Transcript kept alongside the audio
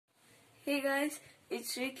Hey guys,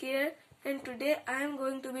 it's Rick here, and today I am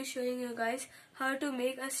going to be showing you guys how to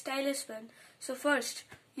make a stylus pen. So first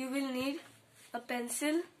you will need a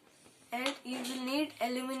pencil and you will need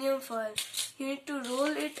aluminium foil. You need to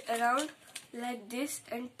roll it around like this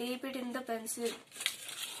and tape it in the pencil.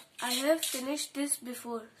 I have finished this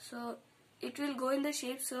before, so it will go in the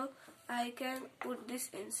shape, so I can put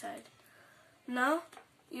this inside. Now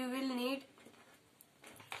you will need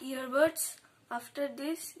earbuds. After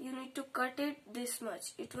this you need to cut it this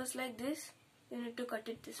much. It was like this. You need to cut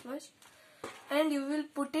it this much and you will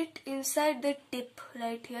put it inside the tip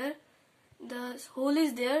right here. The hole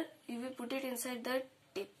is there. You will put it inside the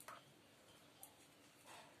tip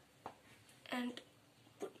and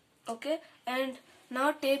okay, and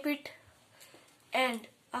now tape it, and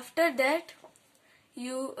after that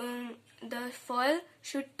you the foil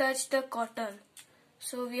should touch the cotton.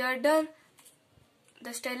 So we are done.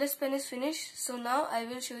 The stylus pen is finished, so now I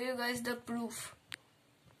will show you guys the proof.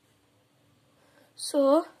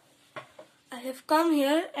 So I have come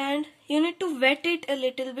here and you need to wet it a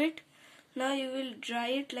little bit. Now you will dry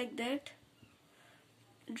it like that.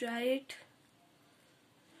 Dry it.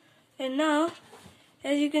 And now,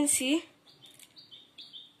 as you can see,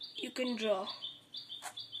 you can draw.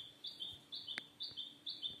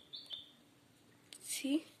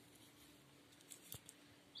 See?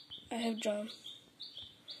 I have drawn.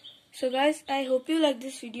 So guys, I hope you like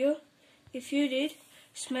this video. If you did,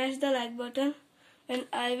 smash the like button and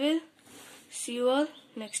I will see you all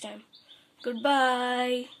next time.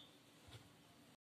 Goodbye.